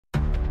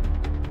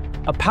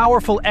A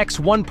powerful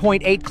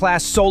X1.8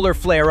 class solar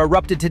flare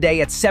erupted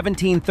today at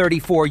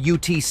 1734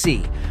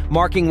 UTC,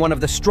 marking one of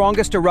the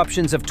strongest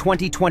eruptions of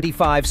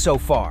 2025 so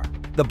far.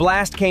 The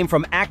blast came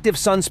from active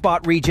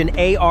sunspot region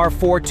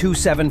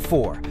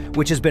AR4274,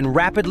 which has been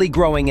rapidly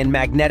growing in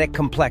magnetic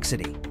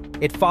complexity.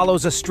 It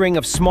follows a string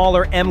of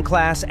smaller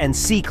M-class and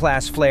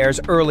C-class flares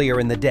earlier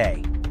in the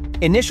day.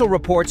 Initial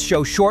reports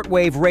show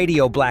shortwave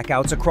radio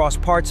blackouts across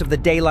parts of the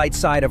daylight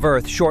side of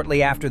Earth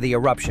shortly after the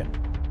eruption.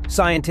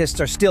 Scientists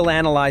are still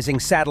analyzing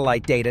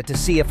satellite data to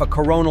see if a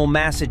coronal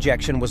mass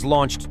ejection was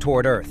launched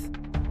toward Earth.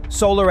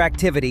 Solar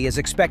activity is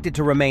expected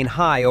to remain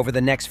high over the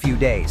next few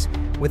days,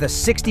 with a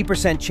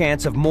 60%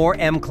 chance of more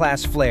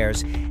M-class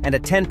flares and a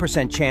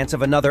 10% chance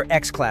of another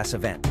X-class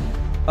event.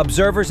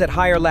 Observers at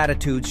higher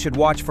latitudes should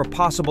watch for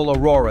possible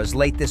auroras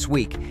late this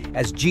week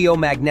as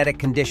geomagnetic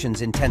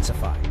conditions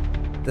intensify.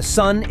 The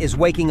sun is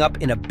waking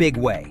up in a big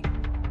way.